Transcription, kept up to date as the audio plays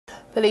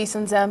Police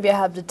in Zambia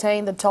have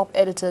detained the top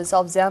editors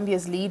of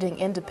Zambia's leading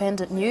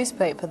independent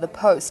newspaper, The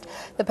Post.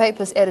 The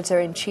paper's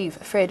editor-in-chief,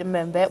 Fred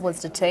M'membe,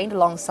 was detained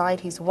alongside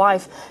his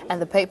wife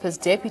and the paper's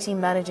deputy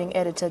managing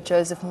editor,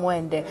 Joseph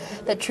Mwende.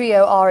 The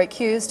trio are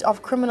accused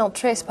of criminal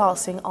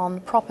trespassing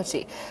on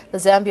property. The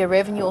Zambia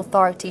Revenue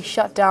Authority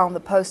shut down the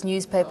Post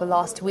newspaper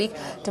last week,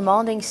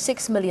 demanding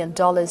 $6 million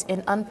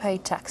in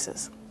unpaid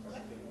taxes.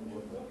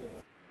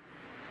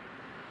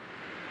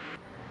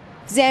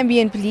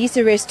 Zambian police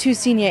arrest two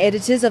senior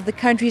editors of the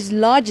country's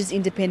largest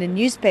independent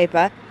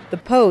newspaper, The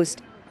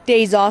Post,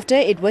 days after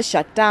it was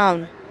shut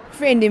down.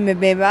 Fred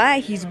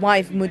M'membe, his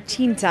wife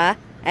Muthinta,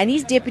 and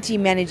his deputy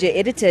manager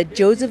editor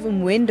Joseph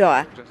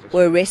Mwende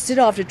were arrested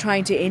after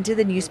trying to enter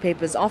the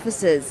newspaper's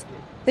offices.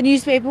 The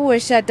newspaper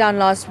was shut down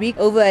last week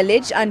over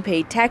alleged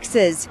unpaid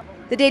taxes.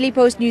 The Daily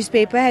Post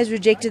newspaper has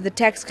rejected the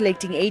tax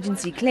collecting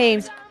agency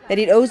claims that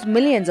it owes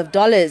millions of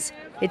dollars.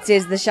 It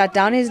says the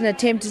shutdown is an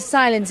attempt to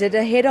silence it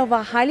ahead of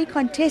a highly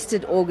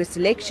contested August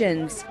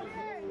elections.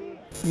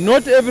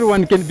 Not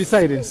everyone can be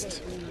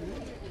silenced.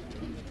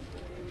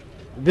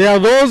 There are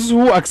those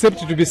who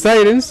accept to be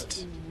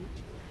silenced,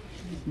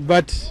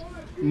 but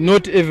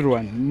not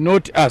everyone,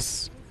 not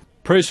us.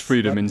 Press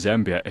freedom in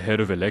Zambia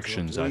ahead of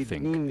elections, I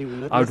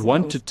think. I would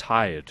want to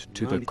tie it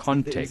to the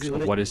context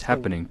of what is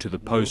happening to the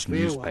Post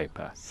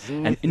newspaper,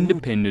 an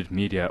independent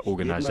media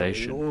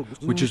organization,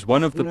 which is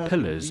one of the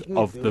pillars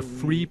of the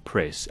free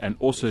press and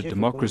also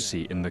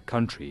democracy in the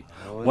country.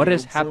 What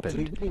has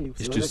happened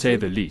is, to say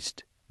the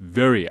least,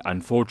 very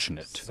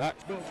unfortunate.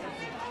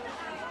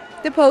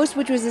 The Post,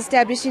 which was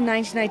established in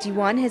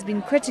 1991, has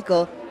been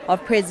critical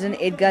of President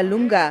Edgar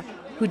Lunga,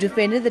 who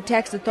defended the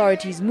tax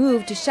authorities'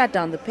 move to shut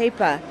down the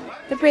paper.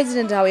 The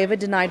president, however,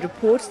 denied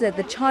reports that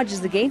the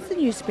charges against the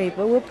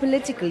newspaper were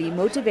politically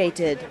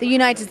motivated. The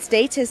United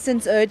States has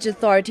since urged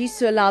authorities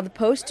to allow the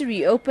Post to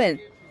reopen.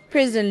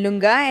 President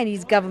Lunga and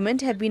his government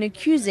have been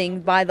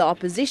accusing by the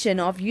opposition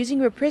of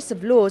using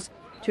repressive laws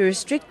to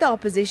restrict the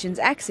opposition's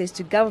access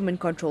to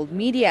government-controlled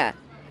media.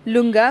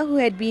 Lunga, who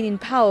had been in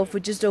power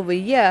for just over a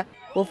year,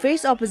 will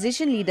face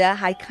opposition leader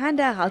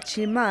Hakainde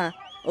Hichilema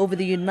over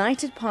the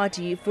United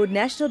Party for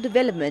National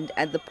Development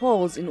at the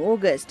polls in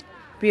August.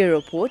 Bureau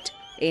Report,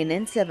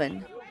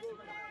 ANN7.